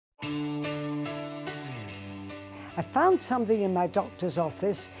I found something in my doctor's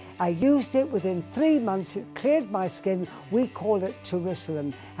office. I used it. Within 3 months, it cleared my skin. We call it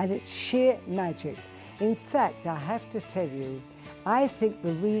Jerusalem, and it's sheer magic. In fact, I have to tell you, I think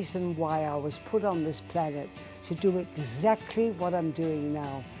the reason why I was put on this planet to do exactly what I'm doing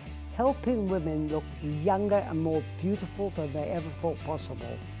now, helping women look younger and more beautiful than they ever thought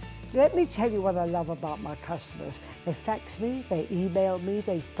possible. Let me tell you what I love about my customers. They fax me, they email me,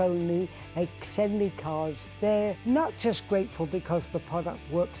 they phone me, they send me cards. They're not just grateful because the product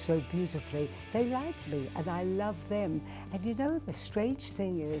works so beautifully, they like me and I love them. And you know, the strange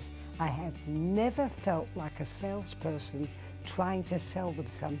thing is, I have never felt like a salesperson trying to sell them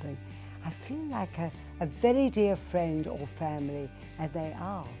something. I feel like a very dear friend or family, and they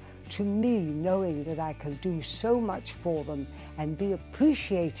are. To me, knowing that I can do so much for them and be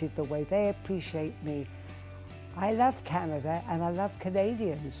appreciated the way they appreciate me. I love Canada and I love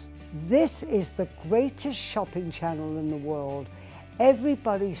Canadians. This is the greatest shopping channel in the world.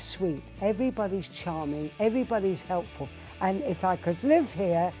 Everybody's sweet, everybody's charming, everybody's helpful. And if I could live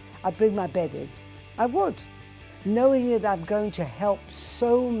here, I'd bring my bed in. I would. Knowing that I'm going to help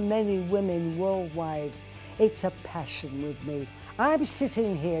so many women worldwide, it's a passion with me. I'm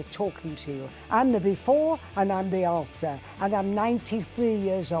sitting here talking to you. I'm the before and I'm the after, and I'm 93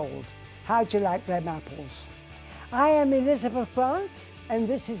 years old. How'd you like them apples? I am Elizabeth Grant, and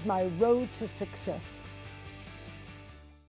this is my road to success.